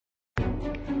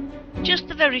Just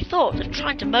the very thought of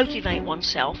trying to motivate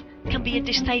oneself can be a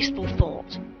distasteful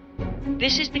thought.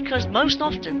 This is because most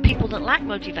often people that lack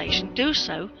motivation do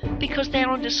so because they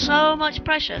are under so much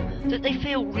pressure that they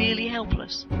feel really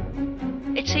helpless.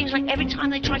 It seems like every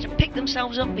time they try to pick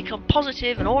themselves up and become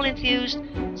positive and all enthused,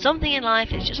 something in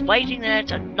life is just waiting there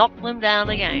to knock them down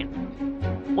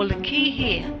again. Well, the key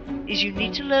here is you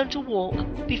need to learn to walk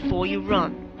before you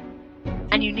run,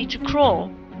 and you need to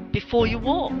crawl before you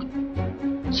walk.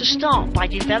 So start by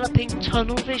developing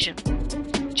tunnel vision.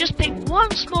 Just pick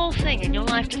one small thing in your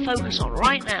life to focus on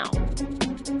right now.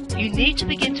 You need to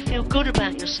begin to feel good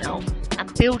about yourself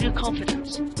and build your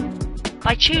confidence.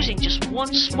 By choosing just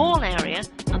one small area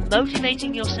and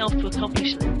motivating yourself to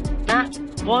accomplish that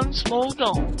one small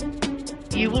goal,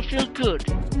 you will feel good,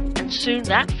 and soon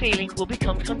that feeling will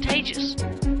become contagious.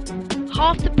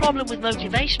 Half the problem with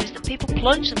motivation is that people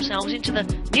plunge themselves into the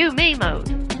new me mode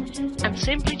and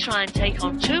simply try and take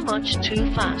on too much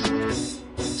too fast.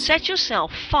 Set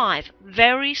yourself 5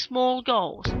 very small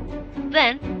goals.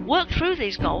 Then work through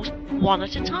these goals one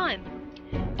at a time.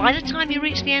 By the time you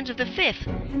reach the end of the 5th,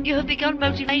 you have begun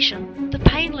motivation the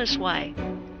painless way.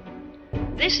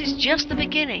 This is just the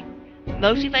beginning.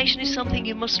 Motivation is something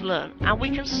you must learn, and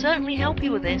we can certainly help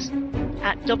you with this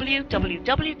at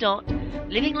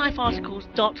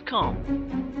www.livinglifearticles.com.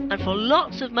 And for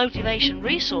lots of motivation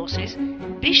resources,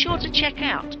 be sure to check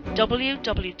out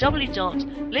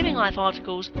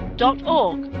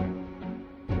www.livinglifearticles.org.